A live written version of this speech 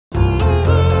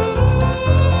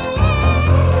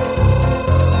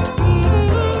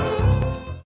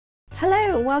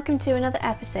and welcome to another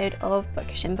episode of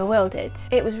Bookish and Bewildered.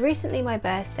 It was recently my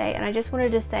birthday and I just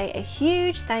wanted to say a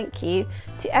huge thank you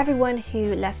to everyone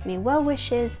who left me well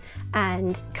wishes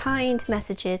and kind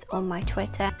messages on my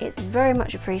Twitter. It's very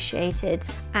much appreciated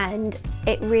and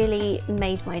it really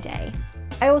made my day.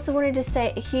 I also wanted to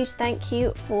say a huge thank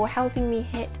you for helping me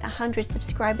hit 100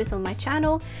 subscribers on my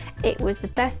channel. It was the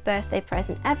best birthday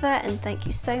present ever and thank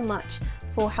you so much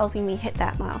for helping me hit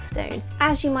that milestone.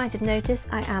 As you might have noticed,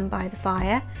 I am by the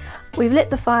fire. We've lit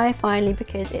the fire finally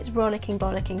because it's rollicking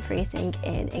bollocking freezing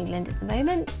in England at the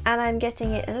moment, and I'm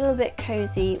getting it a little bit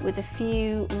cozy with a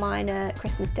few minor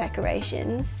Christmas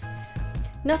decorations.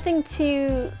 Nothing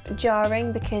too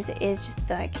jarring because it is just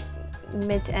like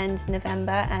mid to end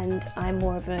November and I'm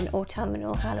more of an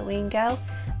autumnal Halloween girl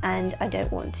and I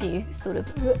don't want to sort of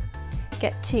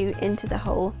get too into the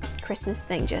whole Christmas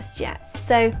thing just yet.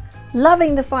 So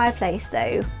loving the fireplace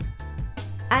though,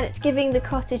 and it's giving the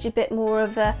cottage a bit more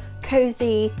of a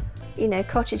cozy, you know,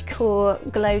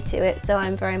 cottagecore glow to it, so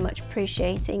I'm very much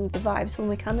appreciating the vibes when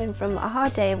we come in from a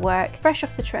hard day of work, fresh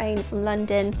off the train from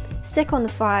London, stick on the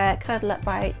fire, cuddle up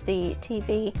by the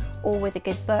TV or with a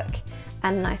good book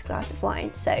and a nice glass of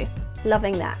wine, so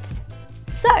loving that.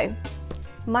 So,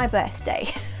 my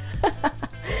birthday.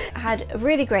 I had a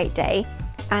really great day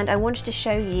and I wanted to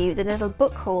show you the little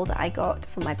book haul that I got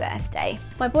for my birthday.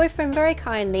 My boyfriend very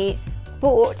kindly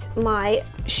bought my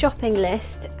shopping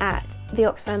list at the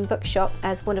Oxfam bookshop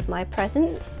as one of my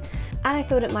presents, and I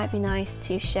thought it might be nice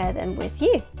to share them with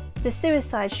you. The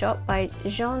Suicide Shop by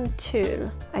Jean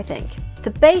Toul, I think.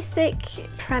 The basic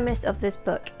premise of this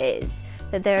book is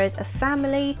that there is a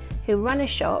family who run a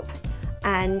shop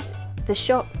and the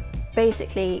shop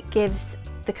basically gives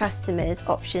the customers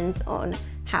options on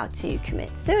how to commit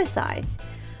suicide,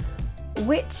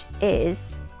 which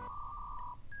is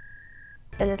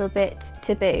a little bit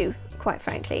taboo, quite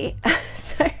frankly.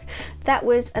 So that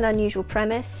was an unusual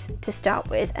premise to start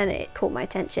with and it caught my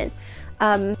attention.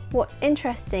 What's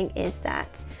interesting is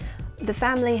that the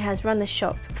family has run the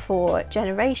shop for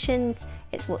generations.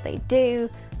 It's what they do.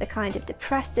 They're kind of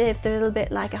depressive. They're a little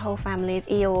bit like a whole family of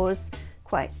Eeyores,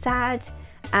 quite sad.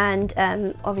 And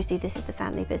obviously this is the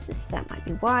family business, so that might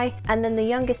be why. And then the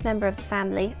youngest member of the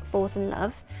family falls in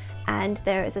love and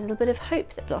there is a little bit of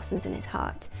hope that blossoms in his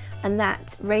heart, and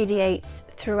that radiates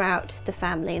throughout the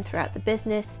family and throughout the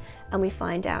business, and we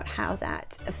find out how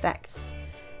that affects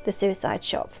the suicide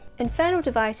shop. Infernal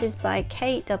Devices by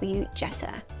K.W.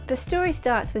 Jeter. The story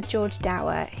starts with George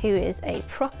Dower, who is a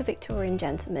proper Victorian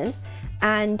gentleman,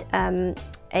 and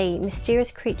a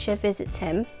mysterious creature visits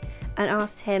him and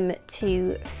asks him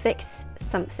to fix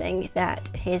something that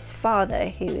his father,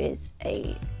 who is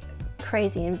a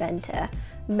crazy inventor,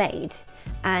 made.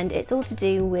 And it's all to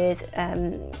do with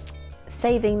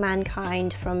saving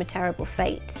mankind from a terrible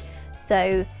fate.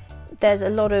 So there's a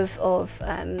lot of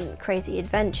crazy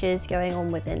adventures going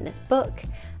on within this book,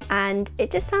 and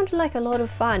it just sounded like a lot of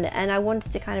fun, and I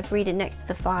wanted to kind of read it next to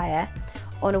the fire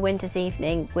on a winter's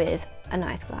evening with a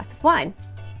nice glass of wine.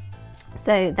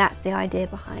 So that's the idea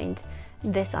behind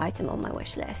this item on my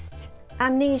wish list.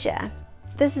 Amnesia.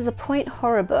 This is a point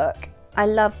horror book. I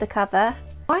love the cover.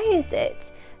 Why is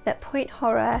it that point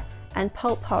horror and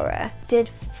pulp horror did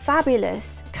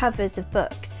fabulous covers of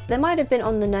books? They might have been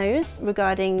on the nose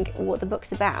regarding what the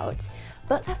book's about,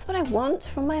 but that's what I want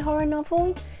from my horror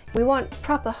novel. We want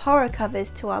proper horror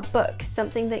covers to our books,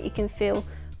 something that you can feel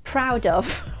proud of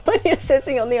when you're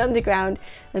sitting on the underground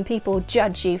and people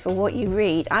judge you for what you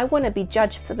read. I want to be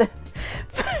judged for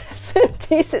some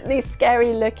decently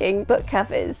scary looking book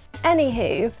covers.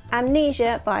 Anywho,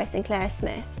 Amnesia by Sinclair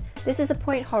Smith. This is a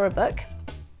point horror book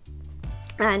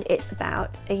and it's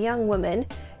about a young woman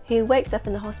who wakes up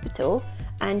in the hospital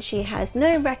and she has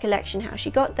no recollection how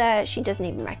she got there. She doesn't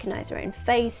even recognize her own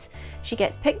face. She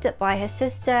gets picked up by her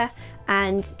sister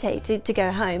and to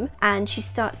go home, and she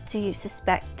starts to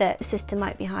suspect that the sister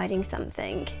might be hiding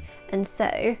something. And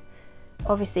so,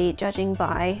 obviously, judging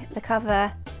by the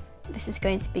cover, this is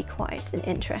going to be quite an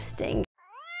interesting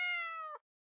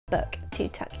book to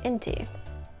tuck into.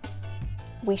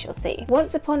 We shall see.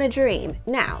 Once Upon a Dream.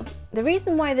 Now, the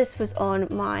reason why this was on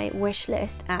my wish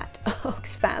list at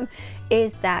Oxfam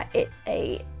is that it's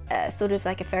a sort of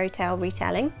like a fairy tale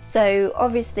retelling. So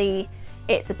obviously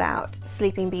it's about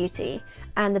Sleeping Beauty,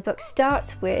 and the book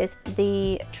starts with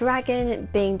the dragon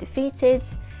being defeated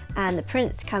and the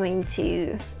prince coming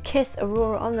to kiss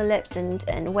Aurora on the lips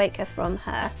and wake her from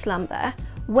her slumber,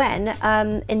 when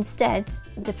instead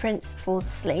the prince falls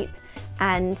asleep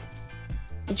and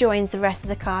joins the rest of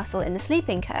the castle in the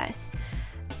sleeping curse.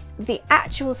 The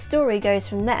actual story goes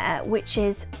from there, which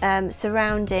is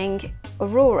surrounding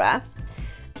Aurora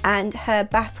and her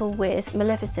battle with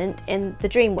Maleficent in the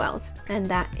dream world. And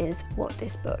that is what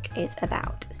this book is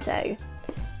about. So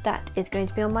that is going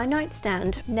to be on my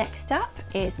nightstand. Next up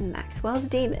is Maxwell's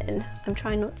Demon. I'm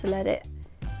trying not to let it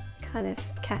kind of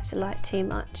catch the light too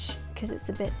much because it's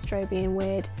a bit stroby and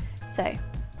weird. So,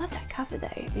 love that cover though.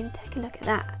 I mean, take a look at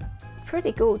that.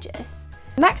 Pretty gorgeous.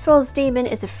 Maxwell's Demon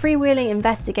is a freewheeling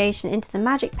investigation into the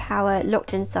magic power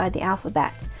locked inside the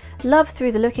alphabet. Love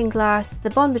through the looking glass, the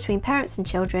bond between parents and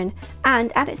children,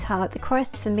 and at its heart, the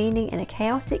quest for meaning in a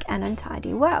chaotic and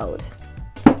untidy world.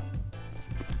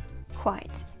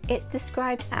 Quite. It's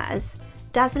described as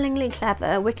dazzlingly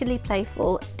clever, wickedly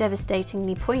playful,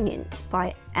 devastatingly poignant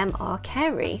by M.R.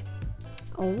 Carey.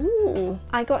 Oh,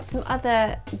 I got some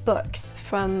other books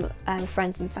from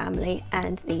friends and family,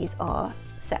 and these are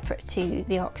separate to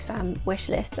the Oxfam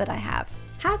wishlist that I have.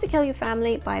 How to Kill Your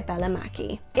Family by Bella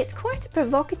Mackie. It's quite a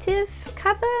provocative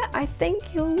cover, I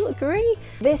think you'll agree.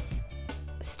 This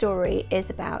story is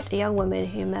about a young woman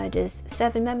who murders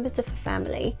 7 members of her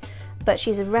family, but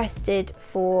she's arrested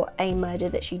for a murder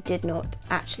that she did not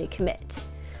actually commit.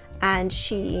 And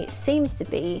she seems to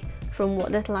be, from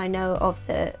what little I know of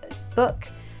the book,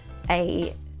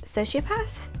 a sociopath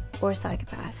or a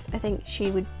psychopath. I think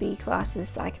she would be classed as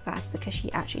a psychopath because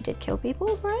she actually did kill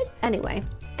people, right? Anyway,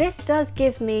 this does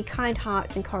give me Kind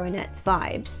Hearts and Coronets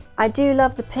vibes. I do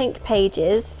love the pink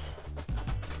pages.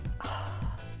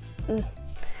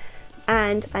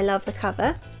 And I love the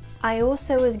cover. I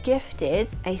also was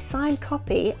gifted a signed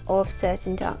copy of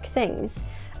Certain Dark Things,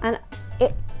 and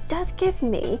it does give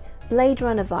me Blade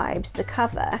Runner vibes, the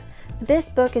cover. This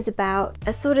book is about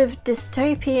a sort of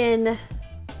dystopian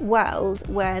world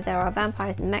where there are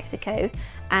vampires in Mexico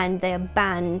and they are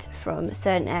banned from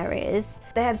certain areas.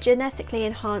 They have genetically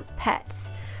enhanced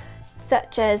pets,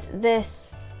 such as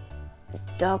this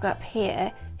dog up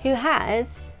here who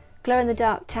has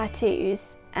glow-in-the-dark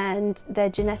tattoos, and they're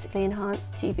genetically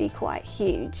enhanced to be quite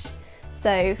huge.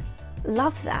 So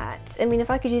love that. I mean,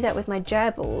 if I could do that with my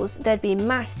gerbils, they'd be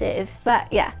massive.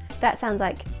 But yeah, that sounds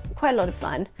like quite a lot of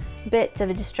fun. Bit of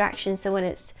a distraction, so when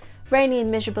it's rainy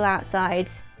and miserable outside,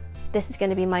 this is going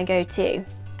to be my go-to.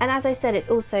 And as I said, it's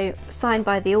also signed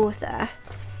by the author,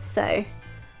 so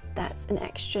that's an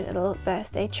extra little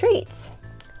birthday treat.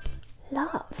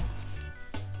 Love.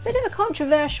 Bit of a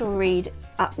controversial read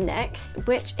up next,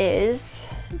 which is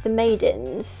The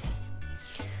Maidens.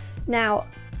 Now,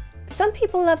 some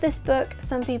people love this book,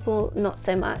 some people not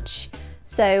so much.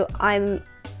 So I'm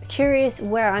curious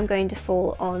where I'm going to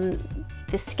fall on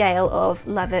the scale of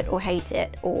love it or hate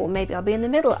it, or maybe I'll be in the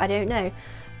middle, I don't know.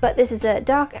 But this is a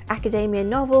dark academia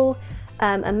novel.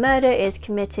 A murder is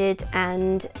committed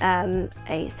and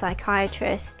a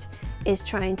psychiatrist is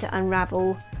trying to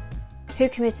unravel who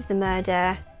committed the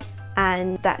murder,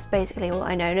 and that's basically all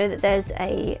I know. I know that there's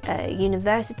a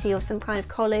university or some kind of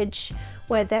college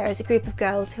where there is a group of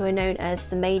girls who are known as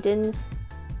the Maidens.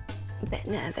 A bit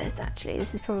nervous actually.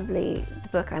 This is probably the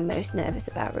book I'm most nervous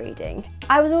about reading.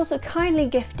 I was also kindly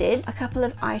gifted a couple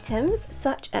of items,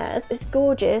 such as this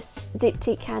gorgeous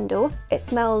diptyque candle. It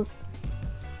smells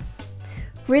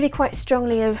really quite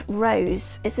strongly of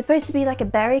rose. It's supposed to be like a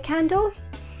berry candle,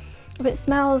 but it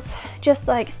smells just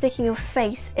like sticking your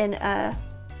face in a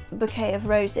bouquet of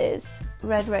roses,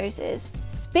 red roses.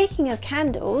 Speaking of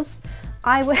candles,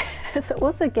 I was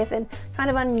also given kind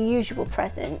of unusual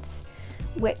presents,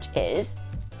 which is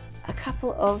a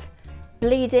couple of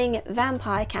bleeding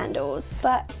vampire candles,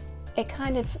 but it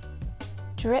kind of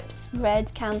drips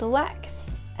red candle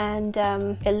wax, and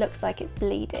it looks like it's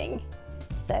bleeding,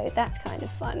 so that's kind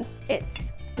of fun. It's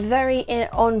very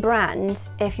on brand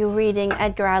if you're reading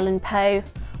Edgar Allan Poe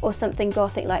or something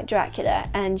gothic like Dracula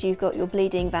and you've got your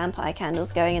bleeding vampire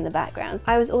candles going in the background.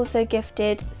 I was also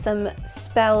gifted some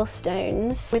spell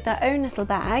stones with their own little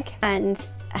bag and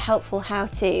a helpful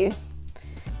how-to.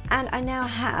 And I now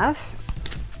have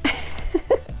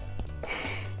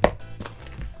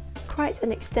quite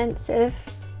an extensive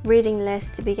reading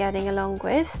list to be getting along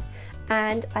with,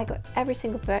 and I got every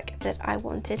single book that I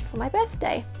wanted for my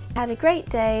birthday. I had a great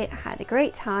day, I had a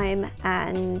great time,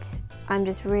 and I'm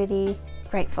just really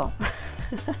grateful.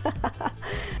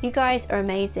 You guys are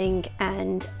amazing,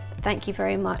 and thank you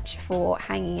very much for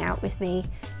hanging out with me.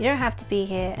 You don't have to be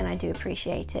here, and I do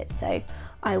appreciate it. So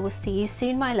I will see you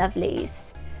soon, my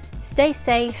lovelies. Stay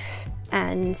safe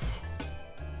and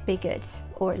be good,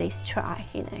 or at least try.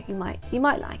 You know, you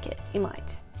might like it. You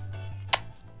might.